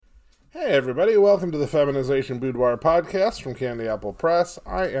Hey everybody, welcome to the Feminization Boudoir podcast from Candy Apple Press.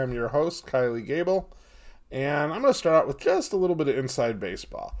 I am your host, Kylie Gable, and I'm going to start out with just a little bit of inside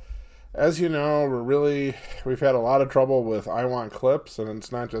baseball. As you know, we've had a lot of trouble with I Want Clips, and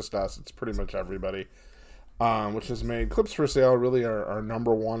it's not just us, it's pretty much everybody, which has made Clips for Sale really our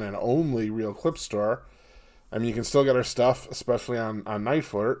number one and only real clip store. I mean, you can still get our stuff, especially on Night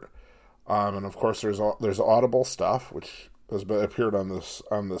Flirt, and of course there's Audible stuff, which has appeared on this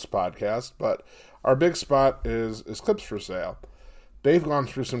podcast, but our big spot is Clips for Sale. They've gone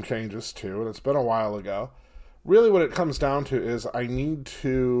through some changes too, and it's been a while ago. Really what it comes down to is I need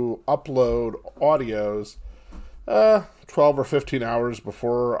to upload audios 12 or 15 hours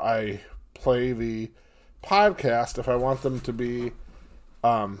before I play the podcast if I want them to be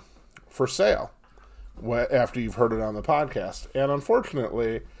for sale after you've heard it on the podcast. And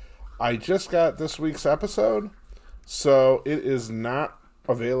unfortunately, I just got this week's episode, so it is not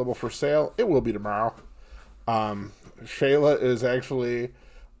available for sale. It will be tomorrow. Shayla is actually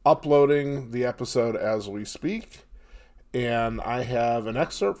uploading the episode as we speak, and I have an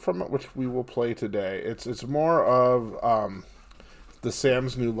excerpt from it which we will play today. It's more of the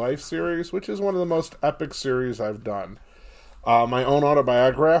Sam's New Life series, which is one of the most epic series I've done. My own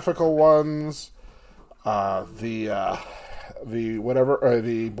autobiographical ones, the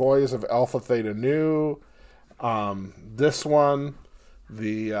Boys of Alpha Theta Nu. This one,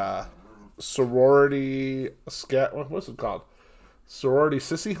 the sorority what's it called? Sorority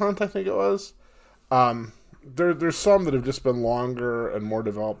Sissy Hunt, I think it was. There's some that have just been longer and more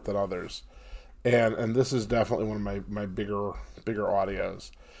developed than others, and this is definitely one of my bigger audios.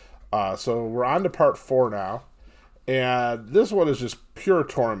 So we're on to part 4 now, and this one is just pure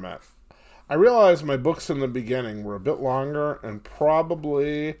torment. I realized my books in the beginning were a bit longer and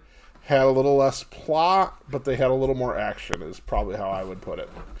probably had a little less plot, but they had a little more action, is probably how I would put it.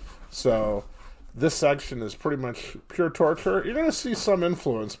 So this section is pretty much pure torture. You're going to see some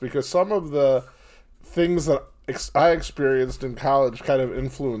influence because some of the things that I experienced in college kind of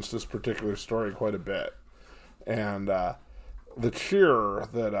influenced this particular story quite a bit. And the cheer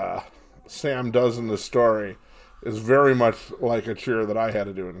that Sam does in the story is very much like a cheer that I had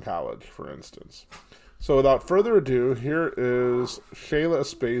to do in college, for instance. So without further ado, here is Shayla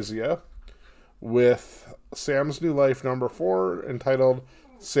Aspasia with Sam's New Life number 4, entitled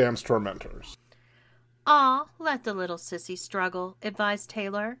Sam's Tormentors. Aw, let the little sissy struggle, advised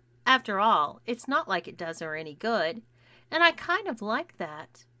Taylor. After all, it's not like it does her any good, and I kind of like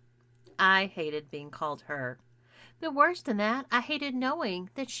that. I hated being called her. But worse than that, I hated knowing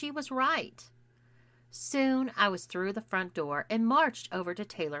that she was right. Soon I was through the front door and marched over to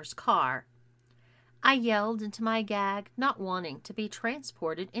Taylor's car. I yelled into my gag, not wanting to be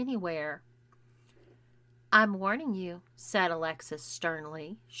transported anywhere. I'm warning you, said Alexis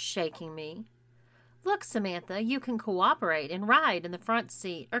sternly, shaking me. Look, Samantha, you can cooperate and ride in the front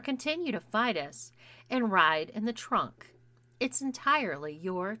seat or continue to fight us and ride in the trunk. It's entirely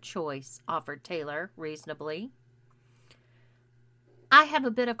your choice, offered Taylor reasonably. I have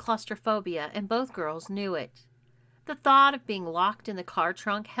a bit of claustrophobia, and both girls knew it. The thought of being locked in the car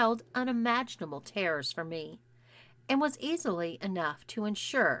trunk held unimaginable terrors for me, and was easily enough to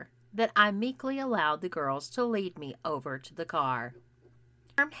ensure that I meekly allowed the girls to lead me over to the car.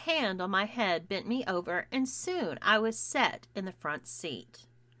 A firm hand on my head bent me over, and soon I was set in the front seat.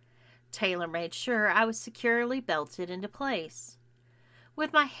 Taylor made sure I was securely belted into place.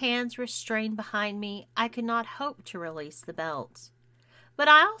 With my hands restrained behind me, I could not hope to release the belt. But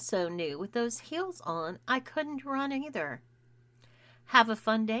I also knew with those heels on, I couldn't run either. Have a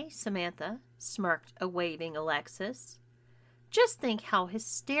fun day, Samantha, smirked a waving Alexis. Just think how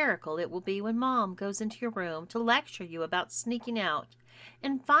hysterical it will be when Mom goes into your room to lecture you about sneaking out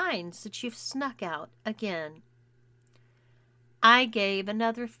and finds that you've snuck out again. I gave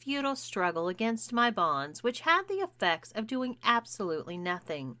another futile struggle against my bonds, which had the effects of doing absolutely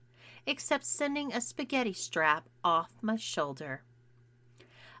nothing, except sending a spaghetti strap off my shoulder.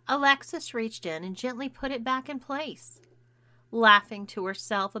 Alexis reached in and gently put it back in place, laughing to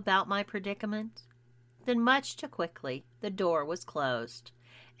herself about my predicament. Then, much too quickly, the door was closed,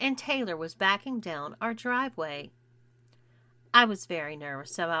 and Taylor was backing down our driveway. I was very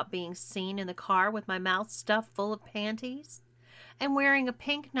nervous about being seen in the car with my mouth stuffed full of panties and wearing a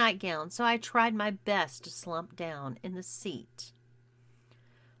pink nightgown, so I tried my best to slump down in the seat.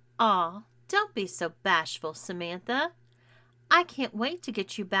 Aw, don't be so bashful, Samantha. I can't wait to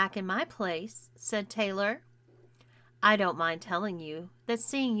get you back in my place, said Taylor. I don't mind telling you that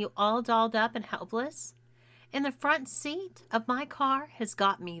seeing you all dolled up and helpless in the front seat of my car has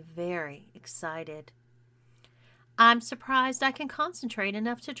got me very excited. I'm surprised I can concentrate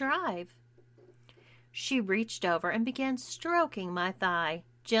enough to drive." She reached over and began stroking my thigh,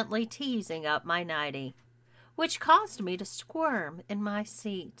 gently teasing up my nightie, which caused me to squirm in my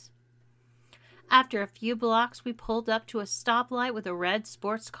seat. After a few blocks, we pulled up to a stoplight with a red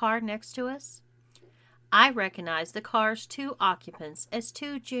sports car next to us. I recognized the car's two occupants as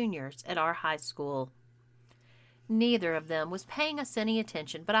two juniors at our high school. Neither of them was paying us any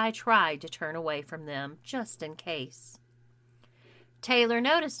attention, but I tried to turn away from them, just in case. Taylor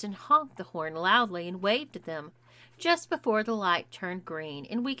noticed and honked the horn loudly and waved at them just before the light turned green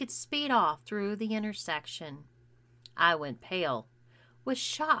and we could speed off through the intersection. I went pale with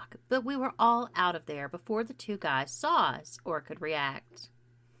shock, but we were all out of there before the two guys saw us or could react.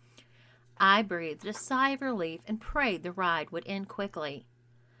 I breathed a sigh of relief and prayed the ride would end quickly.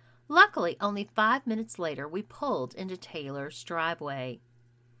 Luckily, only 5 minutes later, we pulled into Taylor's driveway.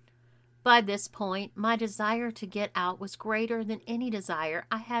 By this point, my desire to get out was greater than any desire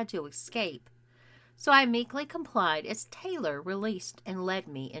I had to escape, so I meekly complied as Taylor released and led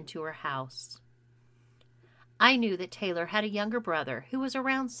me into her house. I knew that Taylor had a younger brother who was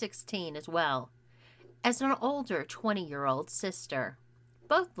around 16 as well, as an older 20-year-old sister,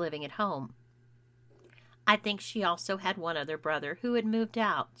 both living at home. I think she also had one other brother who had moved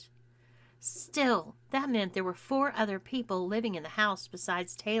out. Still, that meant there were 4 other people living in the house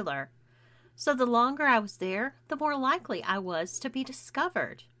besides Taylor, so the longer I was there, the more likely I was to be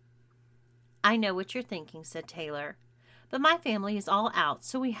discovered. "I know what you're thinking," said Taylor, "but my family is all out,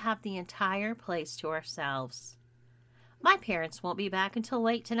 so we have the entire place to ourselves. My parents won't be back until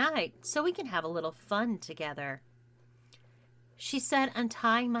late tonight, so we can have a little fun together," she said,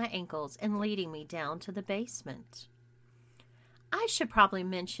 untying my ankles and leading me down to the basement. I should probably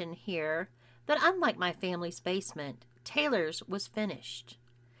mention here that unlike my family's basement, Taylor's was finished.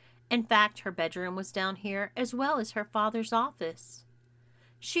 In fact, her bedroom was down here as well as her father's office.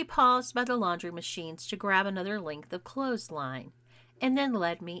 She paused by the laundry machines to grab another length of clothesline and then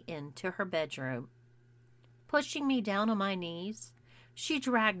led me into her bedroom. Pushing me down on my knees, she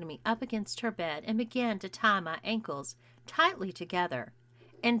dragged me up against her bed and began to tie my ankles tightly together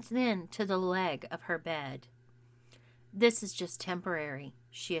and then to the leg of her bed. "This is just temporary,"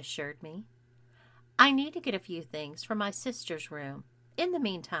 she assured me. "I need to get a few things from my sister's room. In the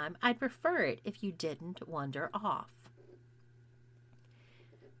meantime, I'd prefer it if you didn't wander off."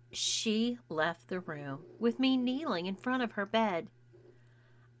 She left the room with me kneeling in front of her bed.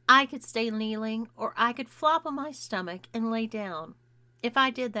 I could stay kneeling or I could flop on my stomach and lay down. If I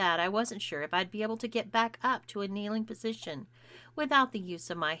did that, I wasn't sure if I'd be able to get back up to a kneeling position without the use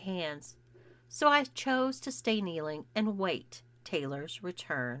of my hands, so I chose to stay kneeling and wait Taylor's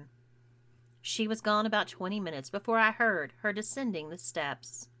return. She was gone about 20 minutes before I heard her descending the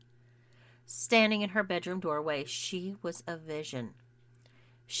steps. Standing in her bedroom doorway, she was a vision.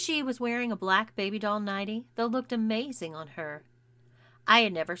 She was wearing a black baby doll nightie that looked amazing on her. I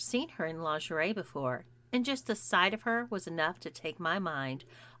had never seen her in lingerie before, and just the sight of her was enough to take my mind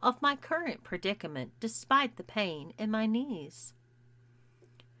off my current predicament despite the pain in my knees.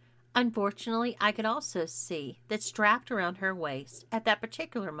 Unfortunately, I could also see that strapped around her waist at that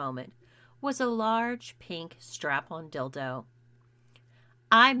particular moment was a large pink strap-on dildo.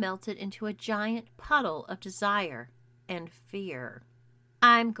 I melted into a giant puddle of desire and fear.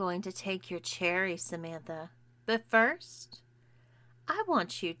 "I'm going to take your cherry, Samantha, but first, I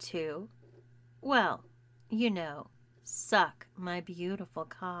want you to, well, you know, suck my beautiful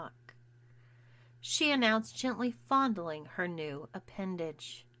cock," she announced, gently fondling her new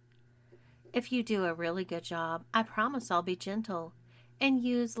appendage. "If you do a really good job, I promise I'll be gentle and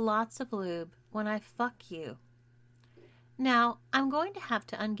use lots of lube when I fuck you. Now, I'm going to have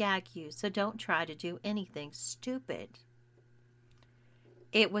to ungag you, so don't try to do anything stupid."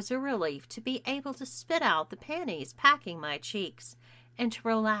 It was a relief to be able to spit out the panties packing my cheeks and to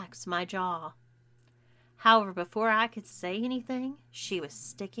relax my jaw. However, before I could say anything, she was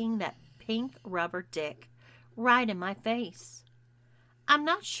sticking that pink rubber dick right in my face. I'm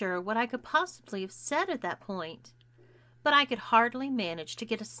not sure what I could possibly have said at that point, but I could hardly manage to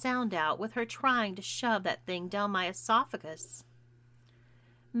get a sound out with her trying to shove that thing down my esophagus.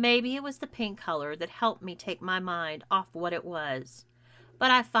 Maybe it was the pink color that helped me take my mind off what it was,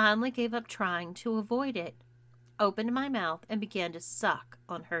 but I finally gave up trying to avoid it, opened my mouth, and began to suck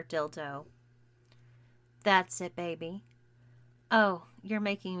on her dildo. "That's it, baby. Oh, you're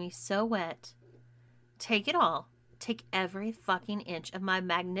making me so wet. Take it all. Take every fucking inch of my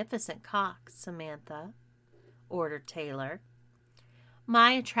magnificent cock, Samantha," ordered Taylor.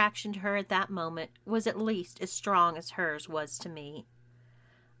 My attraction to her at that moment was at least as strong as hers was to me.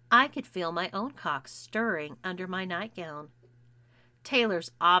 I could feel my own cock stirring under my nightgown.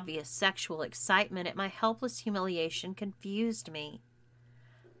 Taylor's obvious sexual excitement at my helpless humiliation confused me.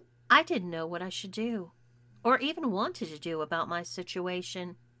 I didn't know what I should do, or even wanted to do about my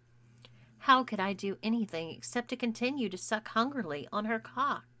situation. How could I do anything except to continue to suck hungrily on her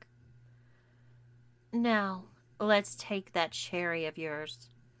cock? "Now, let's take that cherry of yours,"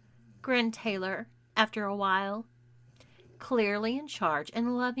 grinned Taylor after a while, clearly in charge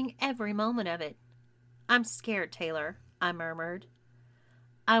and loving every moment of it. "I'm scared, Taylor," I murmured.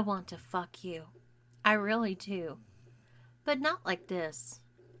 "I want to fuck you. I really do. But not like this.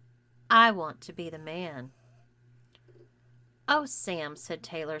 I want to be the man." "Oh, Sam," said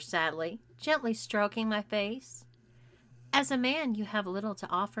Taylor sadly, gently stroking my face. "As a man, you have little to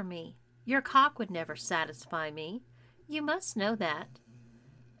offer me. Your cock would never satisfy me. You must know that.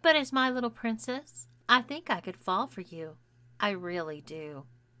 But as my little princess, I think I could fall for you. I really do."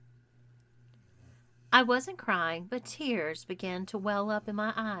 I wasn't crying, but tears began to well up in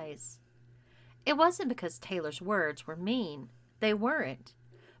my eyes. It wasn't because Taylor's words were mean. They weren't.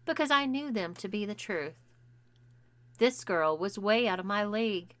 Because I knew them to be the truth. This girl was way out of my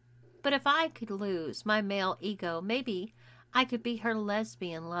league. But if I could lose my male ego, maybe I could be her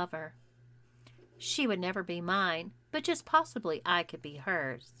lesbian lover. She would never be mine, but just possibly I could be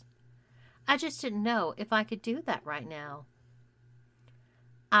hers. I just didn't know if I could do that right now.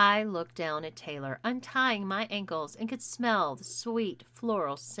 I looked down at Taylor, untying my ankles, and could smell the sweet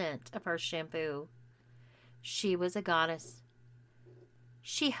floral scent of her shampoo. She was a goddess.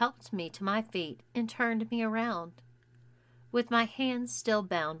 She helped me to my feet and turned me around. With my hands still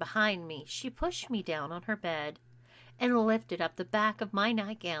bound behind me, she pushed me down on her bed and lifted up the back of my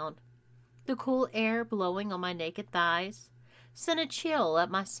nightgown. The cool air blowing on my naked thighs sent a chill up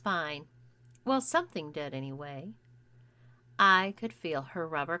my spine. Well, something did anyway. I could feel her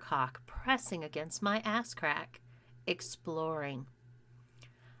rubber cock pressing against my ass crack, exploring.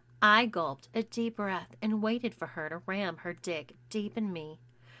 I gulped a deep breath and waited for her to ram her dick deep in me,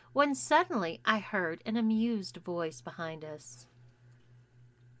 when suddenly I heard an amused voice behind us.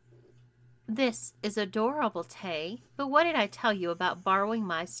 "This is adorable, Tay, but what did I tell you about borrowing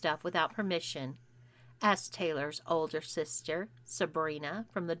my stuff without permission?" asked Taylor's older sister, Sabrina,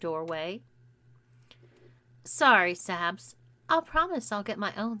 from the doorway. "Sorry, Sabs. I'll promise I'll get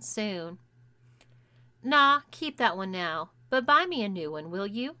my own soon." "Nah, keep that one now, but buy me a new one, will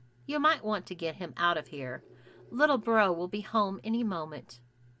you? You might want to get him out of here. Little bro will be home any moment."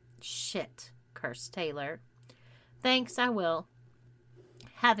 "Shit," cursed Taylor. "Thanks, I will."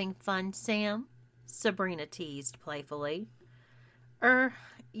 "Having fun, Sam?" Sabrina teased playfully.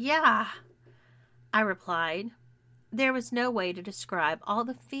 Yeah," I replied. There was no way to describe all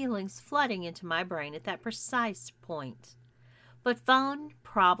the feelings flooding into my brain at that precise point. But fun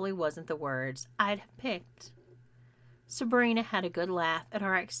probably wasn't the words I'd have picked. Sabrina had a good laugh at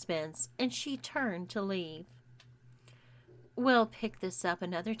our expense, and she turned to leave. "We'll pick this up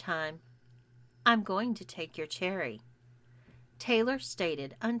another time. I'm going to take your cherry," Taylor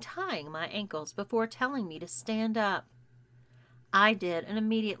stated, untying my ankles before telling me to stand up. I did, and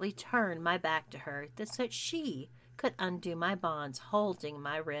immediately turned my back to her so that she could undo my bonds holding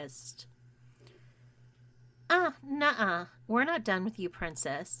my wrist. Nuh-uh. We're not done with you,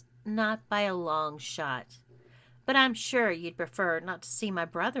 princess. Not by a long shot. But I'm sure you'd prefer not to see my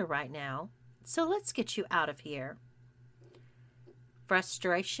brother right now. So let's get you out of here."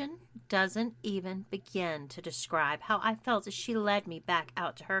 Frustration doesn't even begin to describe how I felt as she led me back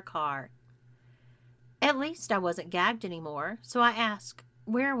out to her car. At least I wasn't gagged anymore, so I asked,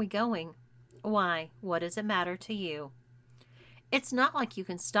 "Where are we going?" "Why, what does it matter to you?" "It's not like you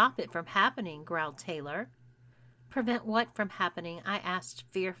can stop it from happening," growled Taylor. "Prevent what from happening?" I asked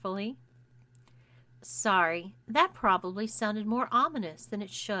fearfully. "Sorry, that probably sounded more ominous than it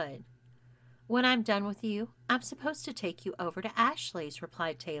should. When I'm done with you, I'm supposed to take you over to Ashley's,"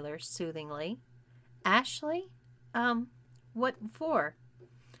 replied Taylor soothingly. "Ashley? What for?"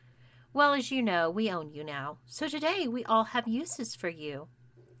 "Well, as you know, we own you now, so today we all have uses for you."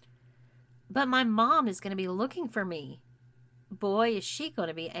 "But my mom is going to be looking for me." Boy, is she going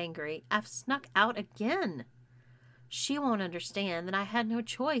to be angry. I've snuck out again. "She won't understand that I had no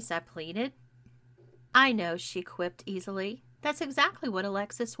choice," I pleaded. "I know," she quipped easily. "That's exactly what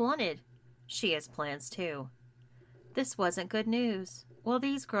Alexis wanted. She has plans, too." This wasn't good news. While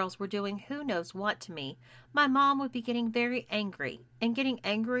these girls were doing who knows what to me, my mom would be getting very angry, and getting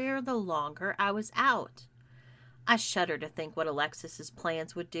angrier the longer I was out. I shuddered to think what Alexis's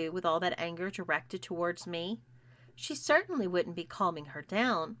plans would do with all that anger directed towards me. She certainly wouldn't be calming her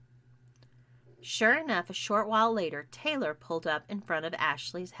down. Sure enough, a short while later, Taylor pulled up in front of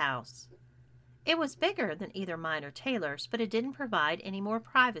Ashley's house. It was bigger than either mine or Taylor's, but it didn't provide any more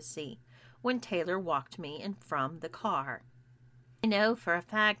privacy when Taylor walked me in from the car. I know for a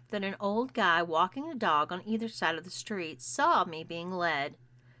fact that an old guy walking a dog on either side of the street saw me being led,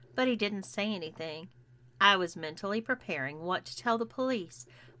 but he didn't say anything. I was mentally preparing what to tell the police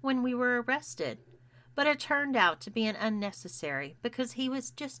when we were arrested, but it turned out to be an unnecessary because he was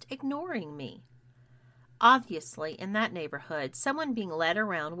just ignoring me. Obviously, in that neighborhood, someone being led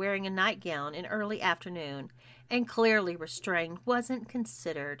around wearing a nightgown in early afternoon and clearly restrained wasn't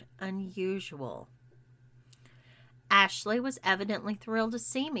considered unusual. Ashley was evidently thrilled to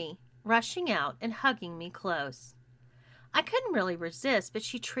see me, rushing out and hugging me close. I couldn't really resist, but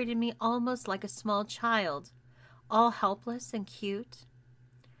she treated me almost like a small child, all helpless and cute.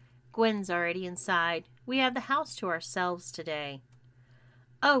 Gwen's already inside. We have the house to ourselves today.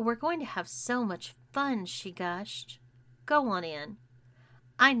 Oh, we're going to have so much fun, she gushed. Go on in.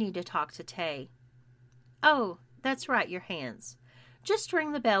 I need to talk to Tay. Oh, that's right, your hands. Just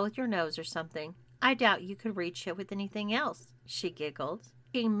ring the bell with your nose or something. I doubt you could reach it with anything else, she giggled,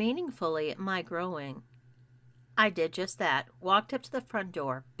 looking meaningfully at my growing. I did just that, walked up to the front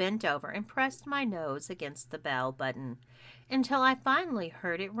door, bent over, and pressed my nose against the bell button until I finally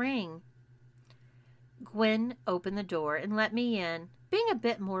heard it ring. Gwen opened the door and let me in, being a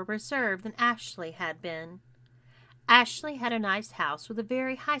bit more reserved than Ashley had been. Ashley had a nice house with a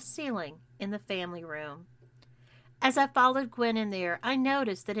very high ceiling in the family room. As I followed Gwen in there, I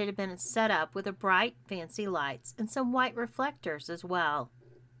noticed that it had been set up with bright, fancy lights and some white reflectors as well.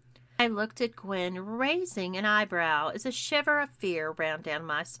 I looked at Gwen, raising an eyebrow as a shiver of fear ran down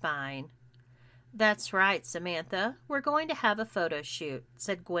my spine. That's right, Samantha. We're going to have a photo shoot,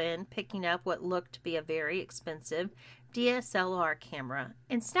 said Gwen, picking up what looked to be a very expensive DSLR camera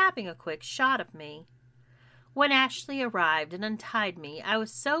and snapping a quick shot of me. When Ashley arrived and untied me, I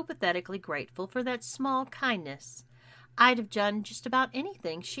was so pathetically grateful for that small kindness. I'd have done just about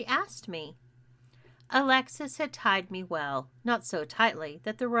anything she asked me. Alexis had tied me well, not so tightly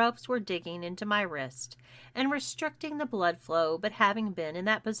that the ropes were digging into my wrist and restricting the blood flow, but having been in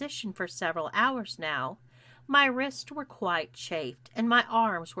that position for several hours now, my wrists were quite chafed and my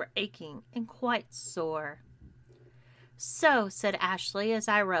arms were aching and quite sore. So, said Ashley as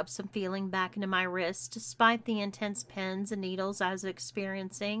I rubbed some feeling back into my wrist despite the intense pins and needles I was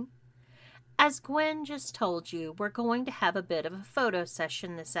experiencing, as Gwen just told you, we're going to have a bit of a photo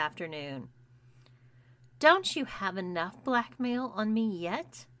session this afternoon. Don't you have enough blackmail on me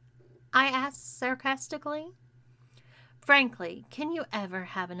yet? I asked sarcastically. Frankly, can you ever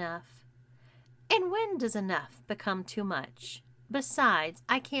have enough? And when does enough become too much? Besides,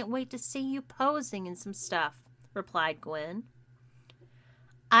 I can't wait to see you posing in some stuff, replied Gwen.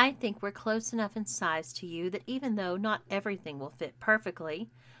 I think we're close enough in size to you that even though not everything will fit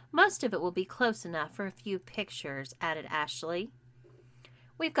perfectly, most of it will be close enough for a few pictures, added Ashley.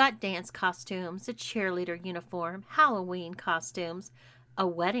 We've got dance costumes, a cheerleader uniform, Halloween costumes, a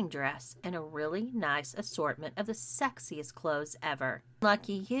wedding dress, and a really nice assortment of the sexiest clothes ever.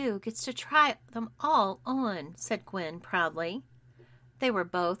 Lucky you gets to try them all on, said Gwen proudly. They were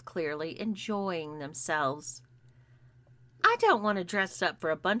both clearly enjoying themselves. I don't want to dress up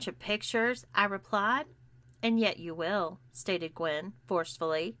for a bunch of pictures, I replied. And yet you will, stated Gwen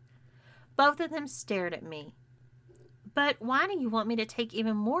forcefully. Both of them stared at me. But why do you want me to take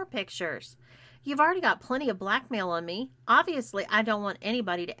even more pictures? You've already got plenty of blackmail on me. Obviously, I don't want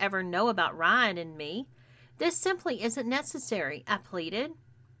anybody to ever know about Ryan and me. This simply isn't necessary, I pleaded.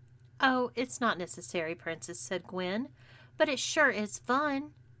 Oh, it's not necessary, Princess, said Gwen. But it sure is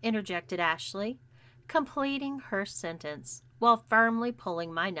fun, interjected Ashley, completing her sentence while firmly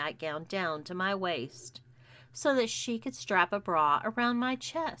pulling my nightgown down to my waist so that she could strap a bra around my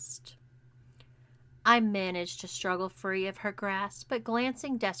chest. I managed to struggle free of her grasp, but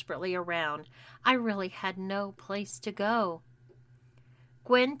glancing desperately around, I really had no place to go.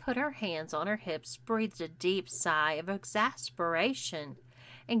 Gwen put her hands on her hips, breathed a deep sigh of exasperation,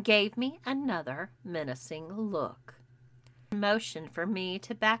 and gave me another menacing look. Motioned for me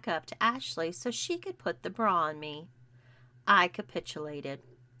to back up to Ashley so she could put the bra on me. I capitulated.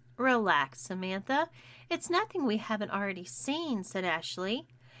 Relax, Samantha. It's nothing we haven't already seen, said Ashley.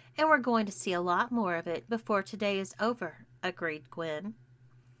 And we're going to see a lot more of it before today is over, agreed Gwen.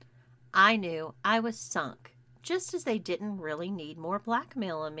 I knew I was sunk, just as they didn't really need more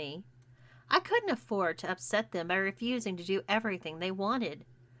blackmail on me. I couldn't afford to upset them by refusing to do everything they wanted.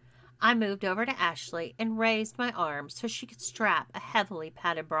 I moved over to Ashley and raised my arms so she could strap a heavily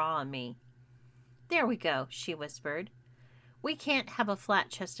padded bra on me. There we go, she whispered. We can't have a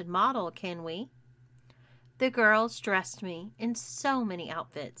flat-chested model, can we? The girls dressed me in so many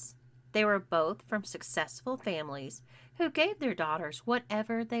outfits. They were both from successful families who gave their daughters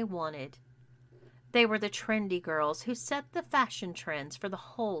whatever they wanted. They were the trendy girls who set the fashion trends for the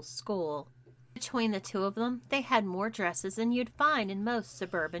whole school. Between the two of them, they had more dresses than you'd find in most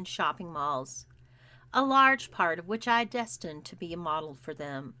suburban shopping malls, a large part of which I destined to be a model for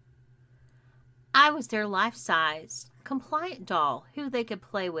them. I was their life-size, compliant doll who they could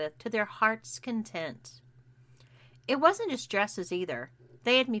play with to their heart's content. It wasn't just dresses either.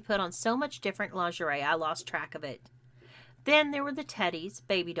 They had me put on so much different lingerie I lost track of it. Then there were the teddies,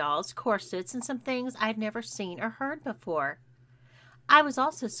 baby dolls, corsets, and some things I'd never seen or heard before. I was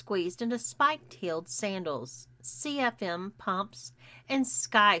also squeezed into spiked-heeled sandals, CFM pumps, and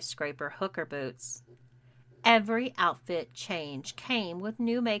skyscraper hooker boots. Every outfit change came with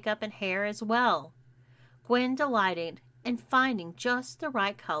new makeup and hair as well. Gwen delighted in finding just the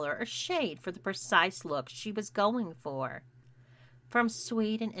right color or shade for the precise look she was going for. From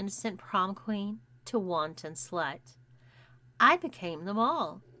sweet and innocent prom queen to wanton slut, I became them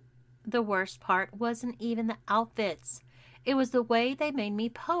all. The worst part wasn't even the outfits. It was the way they made me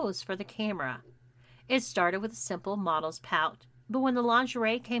pose for the camera. It started with a simple model's pout, but when the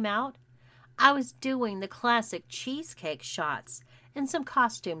lingerie came out, I was doing the classic cheesecake shots, and some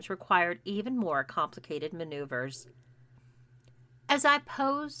costumes required even more complicated maneuvers. As I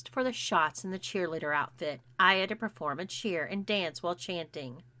posed for the shots in the cheerleader outfit, I had to perform a cheer and dance while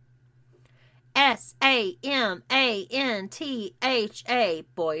chanting, SAMANTHA,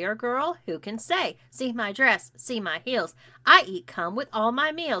 boy or girl, who can say? See my dress, see my heels. I eat cum with all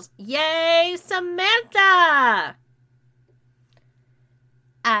my meals. Yay, Samantha!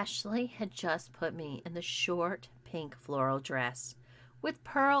 Ashley had just put me in the short pink floral dress with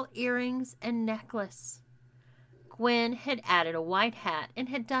pearl earrings and necklace. Gwen had added a white hat and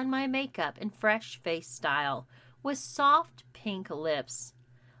had done my makeup in fresh face style with soft pink lips,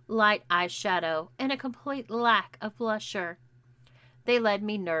 light eyeshadow, and a complete lack of blusher. They led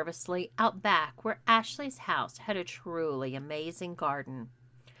me nervously out back where Ashley's house had a truly amazing garden.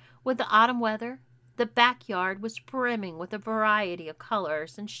 With the autumn weather, the backyard was brimming with a variety of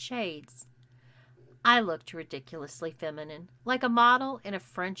colors and shades. I looked ridiculously feminine, like a model in a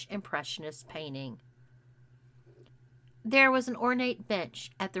French Impressionist painting. There was an ornate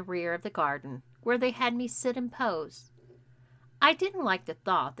bench at the rear of the garden where they had me sit and pose. I didn't like the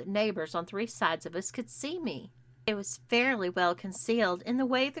thought that neighbors on 3 sides of us could see me. It was fairly well concealed in the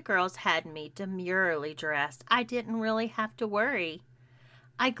way the girls had me demurely dressed. I didn't really have to worry.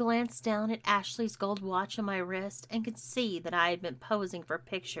 I glanced down at Ashley's gold watch on my wrist and could see that I had been posing for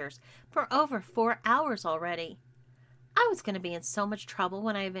pictures for over 4 hours already. I was going to be in so much trouble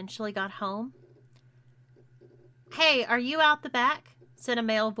when I eventually got home. "Hey, are you out the back?" said a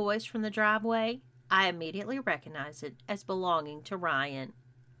male voice from the driveway. I immediately recognized it as belonging to Ryan.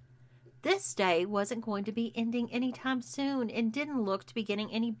 This day wasn't going to be ending anytime soon and didn't look to be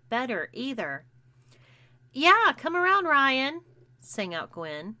getting any better either. "Yeah, come around, Ryan," sang out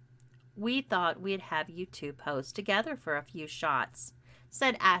Gwen. "We thought we'd have you two pose together for a few shots,"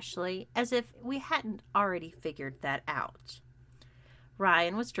 said Ashley, as if we hadn't already figured that out.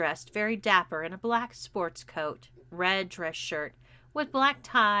 Ryan was dressed very dapper in a black sports coat, red dress shirt, with black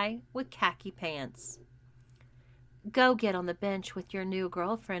tie with khaki pants. "Go get on the bench with your new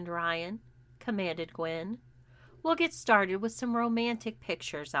girlfriend, Ryan," commanded Gwen. "We'll get started with some romantic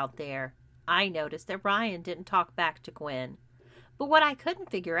pictures out there." I noticed that Ryan didn't talk back to Gwen, but what I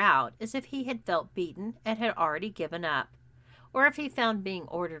couldn't figure out is if he had felt beaten and had already given up, or if he found being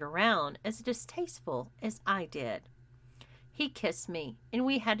ordered around as distasteful as I did. He kissed me, and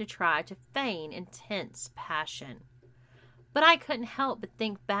we had to try to feign intense passion. But I couldn't help but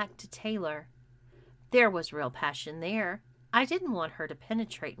think back to Taylor. There was real passion there. I didn't want her to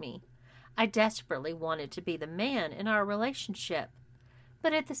penetrate me. I desperately wanted to be the man in our relationship.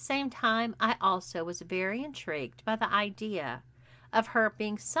 But at the same time, I also was very intrigued by the idea of her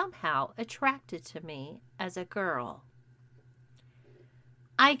being somehow attracted to me as a girl.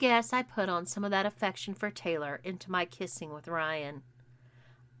 I guess I put on some of that affection for Taylor into my kissing with Ryan.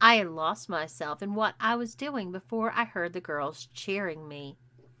 I had lost myself in what I was doing before I heard the girls cheering me.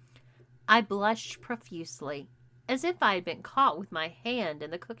 I blushed profusely, as if I had been caught with my hand in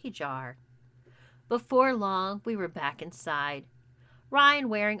the cookie jar. Before long, we were back inside, Ryan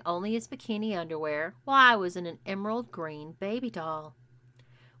wearing only his bikini underwear, while I was in an emerald green baby doll.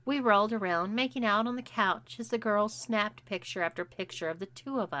 We rolled around, making out on the couch as the girls snapped picture after picture of the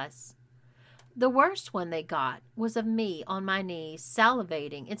two of us. The worst one they got was of me on my knees,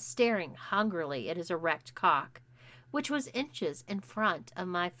 salivating and staring hungrily at his erect cock, which was inches in front of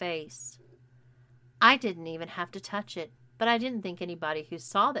my face. I didn't even have to touch it, but I didn't think anybody who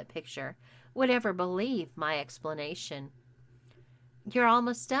saw that picture would ever believe my explanation. "You're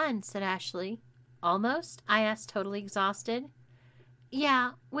almost done," said Ashley. "Almost?" I asked, totally exhausted.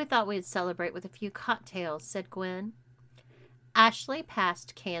 "Yeah, we thought we'd celebrate with a few cocktails," said Gwen. Ashley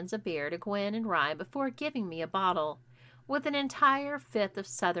passed cans of beer to Gwen and Ryan before giving me a bottle, with an entire fifth of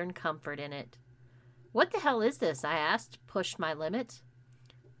Southern Comfort in it. "What the hell is this?" I asked, pushed my limit.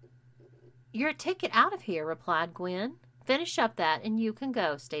 "Your ticket out of here," replied Gwen. "Finish up that and you can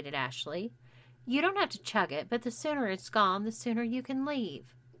go," stated Ashley. "You don't have to chug it, but the sooner it's gone, the sooner you can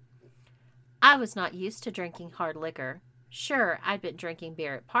leave." I was not used to drinking hard liquor. Sure, I'd been drinking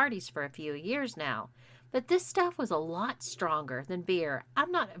beer at parties for a few years now, but this stuff was a lot stronger than beer.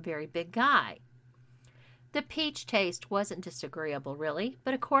 I'm not a very big guy. The peach taste wasn't disagreeable, really,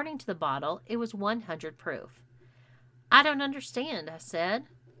 but according to the bottle, it was 100 proof. "I don't understand," I said.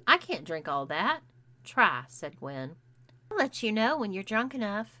 "I can't drink all that." "Try," said Gwen. "I'll let you know when you're drunk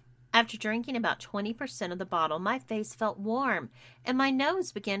enough." After drinking about 20% of the bottle, my face felt warm, and my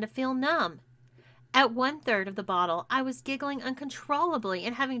nose began to feel numb. At 1/3 of the bottle, I was giggling uncontrollably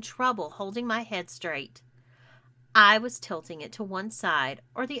and having trouble holding my head straight. I was tilting it to one side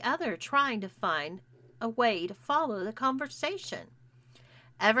or the other, trying to find a way to follow the conversation.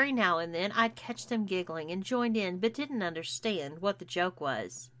 Every now and then, I'd catch them giggling and joined in, but didn't understand what the joke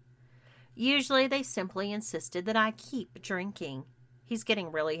was. Usually, they simply insisted that I keep drinking. "He's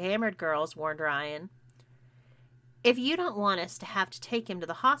getting really hammered, girls," warned Ryan. "If you don't want us to have to take him to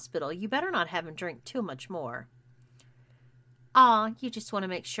the hospital, you better not have him drink too much more." "Aw, you just want to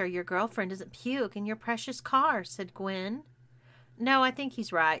make sure your girlfriend doesn't puke in your precious car," said Gwen. "No, I think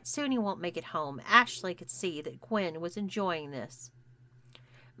he's right. Soon he won't make it home." Ashley could see that Gwen was enjoying this.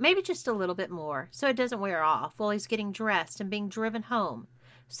 "Maybe just a little bit more, so it doesn't wear off while he's getting dressed and being driven home,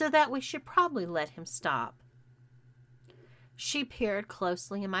 so that we should probably let him stop." She peered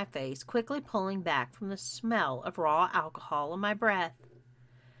closely in my face, quickly pulling back from the smell of raw alcohol on my breath.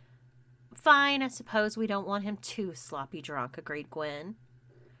 "Fine, I suppose we don't want him too sloppy drunk," agreed Gwen.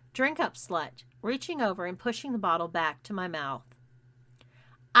 "Drink up, slut," reaching over and pushing the bottle back to my mouth.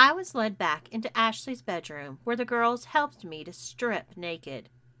 I was led back into Ashley's bedroom, where the girls helped me to strip naked.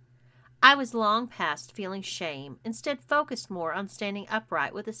 I was long past feeling shame, instead focused more on standing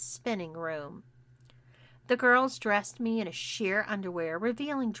upright with a spinning room. The girls dressed me in a sheer underwear,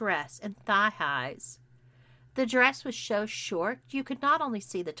 revealing dress and thigh highs. The dress was so short you could not only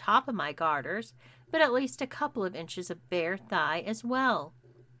see the top of my garters, but at least a couple of inches of bare thigh as well.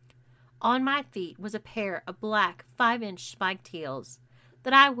 On my feet was a pair of black 5-inch spiked heels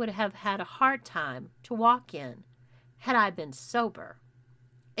that I would have had a hard time to walk in had I been sober.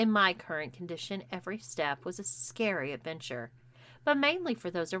 In my current condition, every step was a scary adventure, but mainly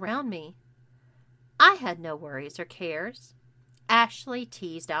for those around me. I had no worries or cares. Ashley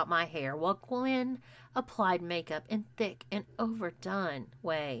teased out my hair while Gwen applied makeup in thick and overdone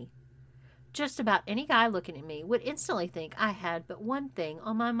way. Just about any guy looking at me would instantly think I had but one thing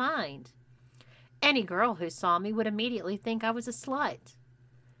on my mind. Any girl who saw me would immediately think I was a slut.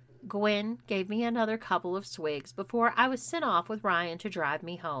 Gwen gave me another couple of swigs before I was sent off with Ryan to drive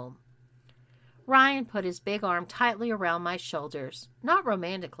me home. Ryan put his big arm tightly around my shoulders, not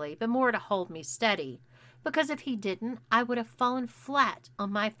romantically, but more to hold me steady, because if he didn't, I would have fallen flat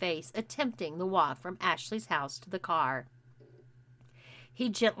on my face attempting the walk from Ashley's house to the car. He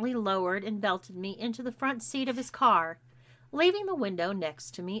gently lowered and belted me into the front seat of his car, leaving the window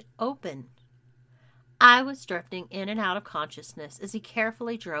next to me open. I was drifting in and out of consciousness as he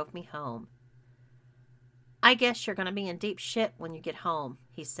carefully drove me home. "I guess you're going to be in deep shit when you get home,"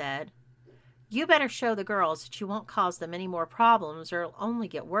 he said. "You better show the girls that you won't cause them any more problems or it'll only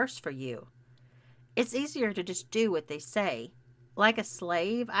get worse for you. It's easier to just do what they say." "Like a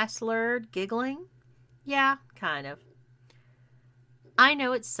slave?" I slurred, giggling. "Yeah, kind of." "I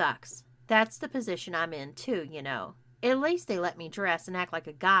know it sucks. That's the position I'm in, too, you know. At least they let me dress and act like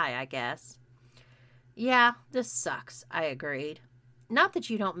a guy, I guess." "Yeah, this sucks," I agreed. "Not that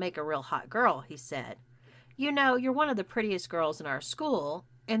you don't make a real hot girl," he said. "You know, you're one of the prettiest girls in our school,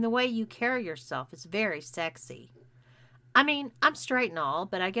 and the way you carry yourself is very sexy. I mean, I'm straight and all,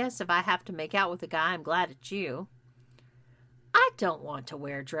 but I guess if I have to make out with a guy, I'm glad it's you." "I don't want to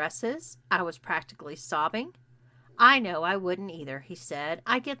wear dresses," I was practically sobbing. "I know, I wouldn't either," he said.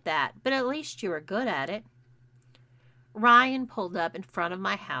 "I get that, but at least you are good at it." Ryan pulled up in front of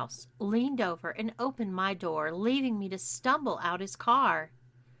my house, leaned over, and opened my door, leaving me to stumble out his car.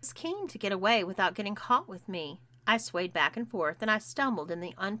 He was keen to get away without getting caught with me. I swayed back and forth, and I stumbled in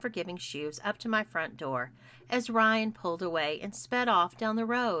the unforgiving shoes up to my front door as Ryan pulled away and sped off down the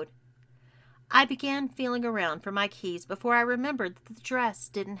road. I began feeling around for my keys before I remembered that the dress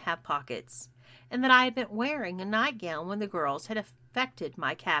didn't have pockets, and that I had been wearing a nightgown when the girls had effected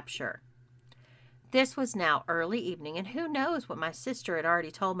my capture. This was now early evening, and who knows what my sister had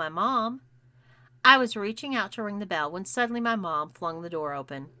already told my mom. I was reaching out to ring the bell when suddenly my mom flung the door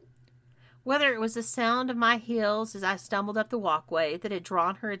open. Whether it was the sound of my heels as I stumbled up the walkway that had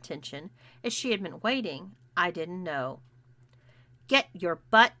drawn her attention, as she had been waiting, I didn't know. "Get your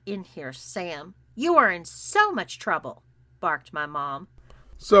butt in here, Sam. You are in so much trouble," barked my mom.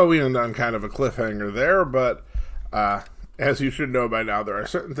 So we end on kind of a cliffhanger there, but as you should know by now, there are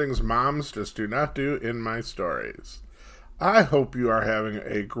certain things moms just do not do in my stories. I hope you are having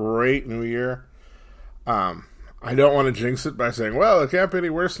a great new year. I don't want to jinx it by saying, well, it can't be any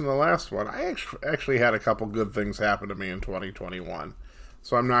worse than the last one. I actually had a couple good things happen to me in 2021,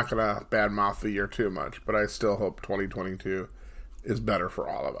 so I'm not going to badmouth the year too much, but I still hope 2022 is better for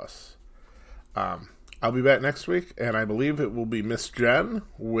all of us. I'll be back next week, and I believe it will be Miss Jen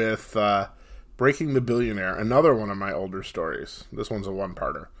with Breaking the Billionaire, another one of my older stories. This one's a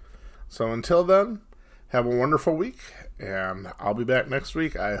one-parter. So until then, have a wonderful week, and I'll be back next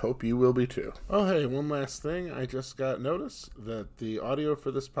week. I hope you will be too. Oh, hey, one last thing. I just got notice that the audio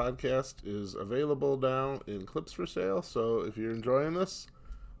for this podcast is available now in Clips for Sale, so if you're enjoying this,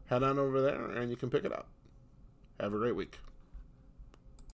 head on over there and you can pick it up. Have a great week.